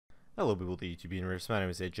Hello people, the YouTube universe. My name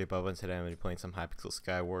is ajbubba, and today I'm going to be playing some Hypixel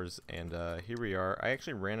Skywars, and here we are. I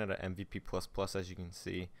actually ran out of MVP++, as you can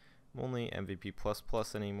see. I'm only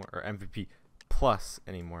MVP++ anymore, or MVP Plus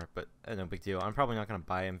anymore, but no big deal. I'm probably not going to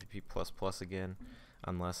buy MVP++ again,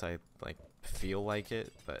 unless I feel like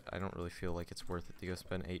it, but I don't really feel like it's worth it to go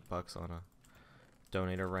spend $8 on a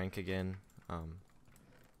donator rank again.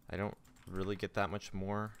 I don't really get that much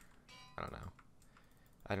more. I don't know.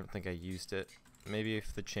 I don't think I used it. Maybe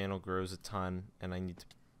if the channel grows a ton and I need to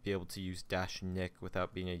be able to use -Nick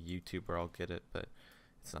without being a YouTuber, I'll get it, but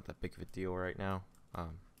it's not that big of a deal right now.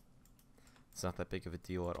 It's not that big of a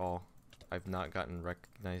deal at all. I've not gotten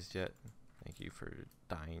recognized yet. Thank you for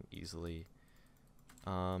dying easily.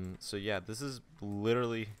 So yeah, this is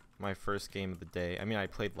literally my first game of the day. I mean, I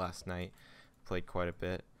played last night, played quite a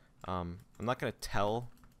bit. I'm not going to tell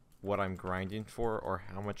what I'm grinding for or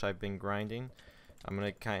how much I've been grinding. I'm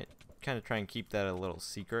going to kind of try and keep that a little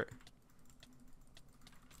secret.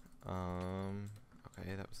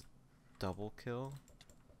 Okay, that was a double kill.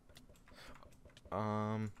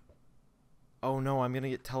 Oh no, I'm gonna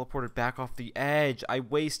get teleported back off the edge. I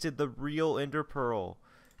wasted the real ender pearl.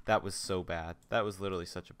 That was so bad. That was literally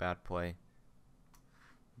such a bad play.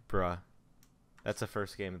 Bruh. That's a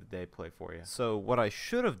first game of the day play for you. So what I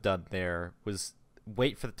should have done there was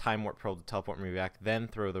wait for the time warp pearl to teleport me back, then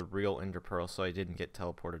throw the real ender pearl so I didn't get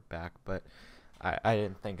teleported back, but I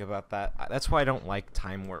didn't think about that. That's why I don't like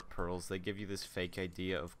time warp pearls. They give you this fake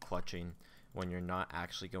idea of clutching when you're not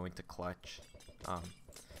actually going to clutch.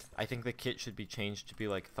 I think the kit should be changed to be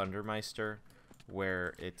like Thundermeister,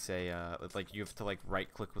 where it's a like you have to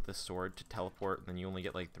right click with the sword to teleport, and then you only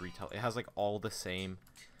get like 3 it has like all the same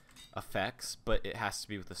effects, but it has to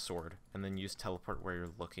be with the sword, and then use teleport where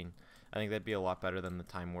you're looking. I think that'd be a lot better than the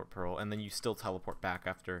time warp pearl, and then you still teleport back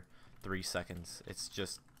after 3 seconds. It's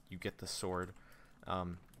just you get the sword.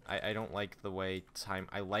 I don't like the way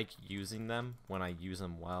I like using them when I use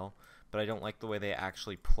them well, but I don't like the way they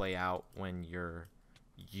actually play out when you're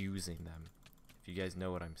using them. If you guys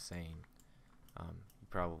know what I'm saying, you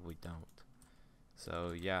probably don't.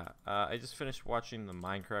 So yeah, I just finished watching the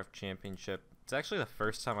Minecraft Championship. It's actually the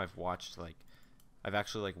first time I've watched I've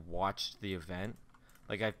actually watched the event.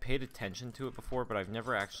 I've paid attention to it before, but I've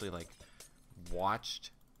never actually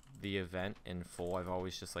watched the event in full. I've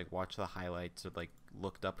always just watched the highlights or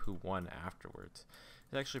looked up who won afterwards.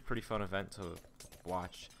 It's actually a pretty fun event to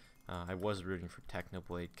watch. I was rooting for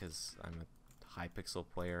Technoblade because I'm a hypixel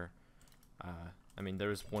player. I mean, there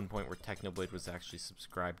was one point where Technoblade was actually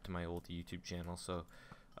subscribed to my old YouTube channel, so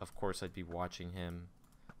of course I'd be watching him.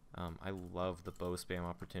 I love the bow spam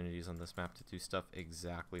opportunities on this map to do stuff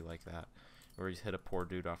exactly like that, where you hit a poor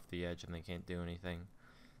dude off the edge and they can't do anything.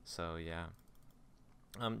 So yeah.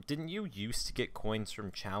 Didn't you used to get coins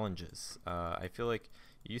from challenges? I feel like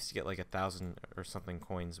you used to get 1,000 or something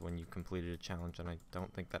coins when you completed a challenge, and I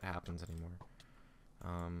don't think that happens anymore.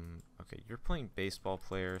 Okay, you're playing baseball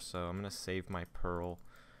player, so I'm gonna save my pearl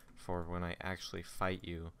for when I actually fight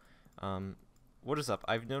you. What is up?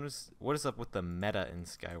 What is up with the meta in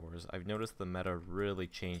Skywars? I've noticed the meta really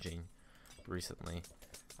changing recently.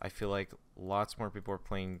 I feel like lots more people are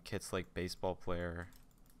playing kits like baseball player.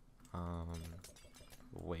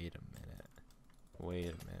 Wait a minute. Wait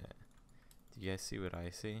a minute. Do you guys see what I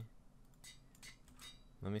see?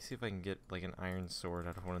 Let me see if I can get an iron sword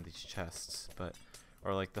out of one of these chests,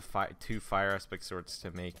 or the 2 fire aspect swords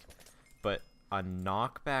to make. But a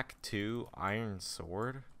knockback 2 iron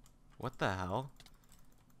sword? What the hell?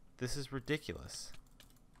 This is ridiculous.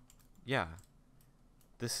 Yeah.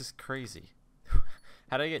 This is crazy.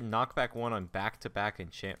 How did I get knockback 1 on back-to-back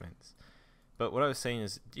enchantments? But what I was saying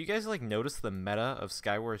is, do you guys notice the meta of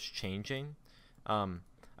Skywars changing?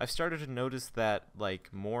 I've started to notice that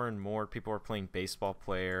more and more people are playing baseball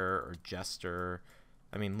player or jester.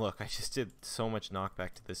 I mean, look, I just did so much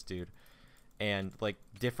knockback to this dude, and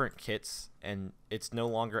different kits, and it's no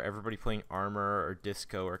longer everybody playing armor or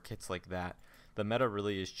disco or kits like that. The meta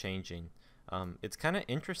really is changing. It's kind of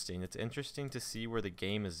interesting. It's interesting to see where the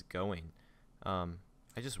game is going.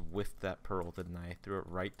 I just whiffed that pearl, didn't I? I threw it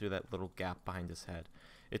right through that little gap behind his head.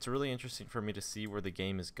 It's really interesting for me to see where the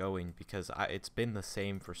game is going, because it's been the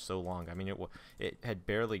same for so long. I mean, it had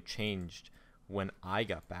barely changed when I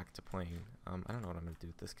got back to playing. I don't know what I'm going to do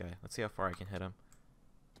with this guy. Let's see how far I can hit him.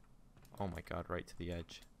 Oh my god, right to the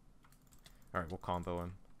edge. Alright, we'll combo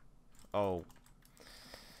him. Oh.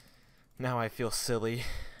 Now I feel silly.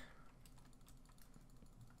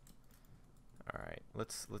 Alright,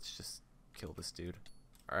 let's just kill this dude.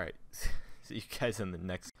 Alright, see you guys in the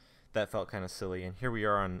next. That felt kind of silly, and here we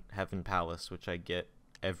are on Heaven Palace, which I get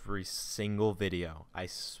every single video. I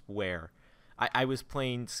swear. I was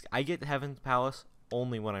playing. I get Heaven's Palace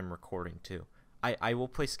only when I'm recording too. I will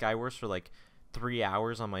play Skywars for like 3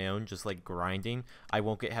 hours on my own, just like grinding. I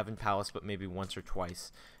won't get Heaven Palace, but maybe once or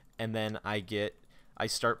twice, and then I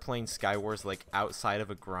start playing Skywars like outside of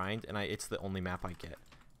a grind, and it's the only map I get.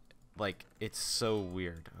 Like, it's so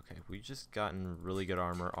weird. Okay, we just gotten really good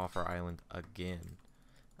armor off our island again.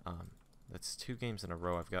 That's 2 games in a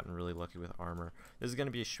row I've gotten really lucky with armor. This is going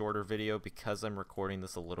to be a shorter video because I'm recording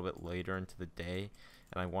this a little bit later into the day,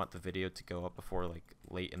 and I want the video to go up before like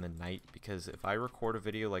late in the night, because if I record a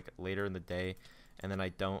video like later in the day and then I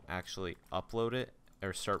don't actually upload it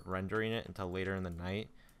or start rendering it until later in the night,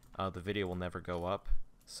 the video will never go up.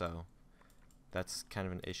 So that's kind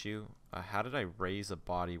of an issue. How did I raise a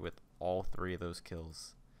body with all 3 of those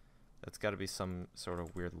kills? That's got to be some sort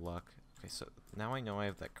of weird luck. Okay, so now I know I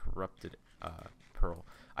have that corrupted pearl.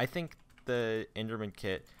 I think the Enderman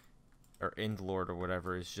kit, or Endlord or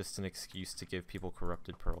whatever, is just an excuse to give people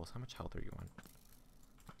corrupted pearls. How much health are you on?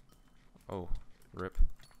 Oh, rip.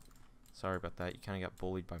 Sorry about that. You kind of got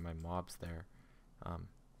bullied by my mobs there.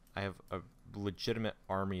 I have a legitimate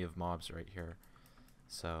army of mobs right here.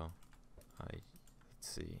 So, let's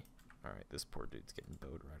see. Alright, this poor dude's getting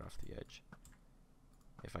bowed right off the edge.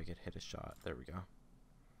 If I could hit a shot. There we go.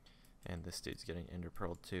 And this dude's getting Ender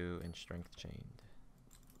Pearl too and Strength Chained.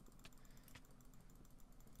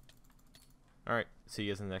 Alright, see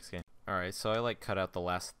you guys in the next game. Alright, so I like cut out the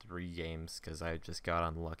last 3 games because I just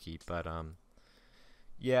got unlucky. But,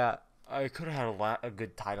 yeah, I could have had a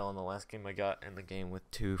good title in the last game I got in the game with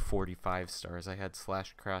 2 45 stars. I had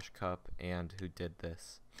Slash Crash Cup and Who Did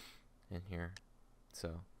This in here.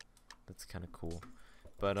 So, that's kind of cool.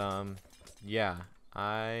 But, yeah.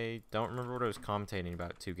 I don't remember what I was commentating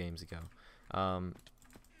about 2 games ago.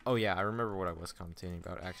 Oh yeah, I remember what I was commentating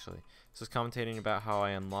about actually. So I was commentating about how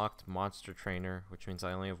I unlocked Monster Trainer, which means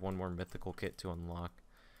I only have 1 more mythical kit to unlock,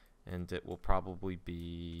 and it will probably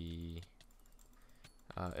be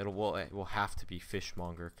it will have to be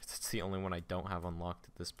Fishmonger because it's the only one I don't have unlocked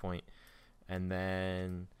at this point. And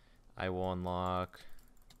then I will unlock.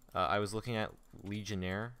 I was looking at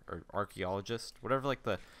Legionnaire or Archaeologist, whatever like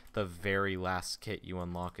the very last kit you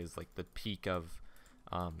unlock is like the peak of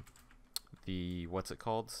the what's it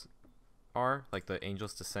called like the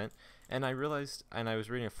Angel's Descent. And I realized, and I was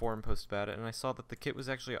reading a forum post about it, and I saw that the kit was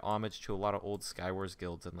actually a homage to a lot of old Skywars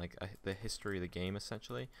guilds and like the history of the game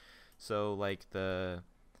essentially. So like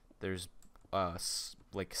there's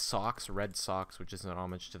like Socks, Red Socks, which is an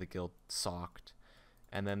homage to the guild Socked,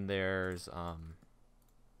 and then there's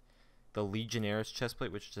the Legionnaire's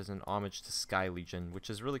chestplate, which is an homage to Sky Legion, which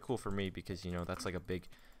is really cool for me because, you know, that's like a big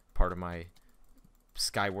part of my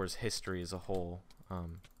Skywars history as a whole,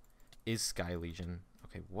 is Sky Legion.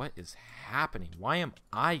 Okay, what is happening? Why am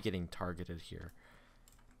I getting targeted here?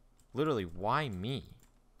 Literally, why me?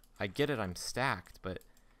 I get it, I'm stacked, but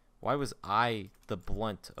why was I the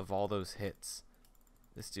blunt of all those hits?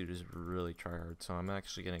 This dude is really tryhard, so I'm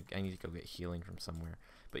actually I need to go get healing from somewhere.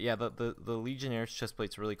 But yeah, the Legionnaire's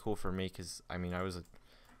chestplate's really cool for me because, I mean, I was an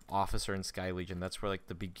officer in Sky Legion. That's where like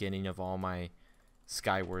the beginning of all my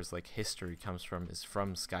Skywars like history comes from, is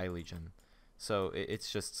from Sky Legion. So it's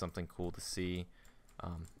just something cool to see.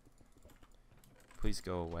 Please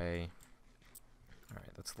go away.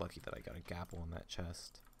 Alright, that's lucky that I got a gapple in that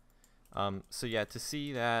chest. So yeah, to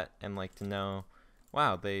see that and like to know,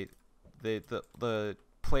 wow, the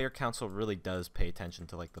player council really does pay attention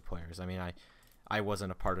to like the players. I mean, I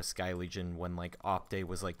wasn't a part of Sky Legion when like Op Day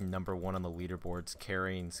was like #1 on the leaderboards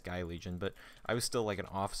carrying Sky Legion, but I was still like an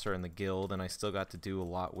officer in the guild and I still got to do a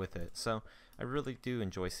lot with it. So I really do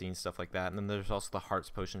enjoy seeing stuff like that. And then there's also the Hearts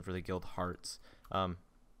potion for the guild Hearts.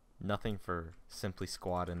 Nothing for Simply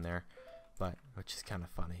Squad in there, but which is kind of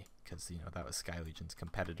funny because, you know, that was Sky Legion's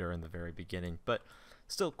competitor in the very beginning. But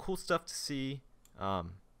still cool stuff to see.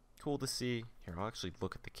 Cool to see. Here, I'll actually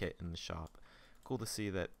look at the kit in the shop. Cool to see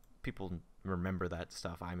that people remember that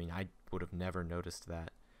stuff. I mean, I would have never noticed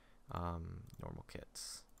that. Normal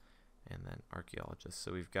kits. And then Archaeologist.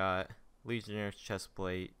 So we've got Legionnaire's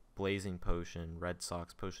Chestplate, Blazing Potion, Red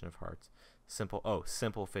Socks, Potion of Hearts,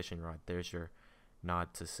 Simple Fishing Rod. There's your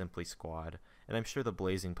nod to Simply Squad. And I'm sure the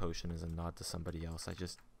Blazing Potion is a nod to somebody else. I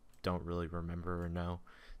just don't really remember or know.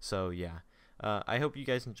 So yeah. I hope you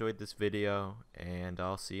guys enjoyed this video, and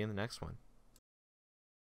I'll see you in the next one.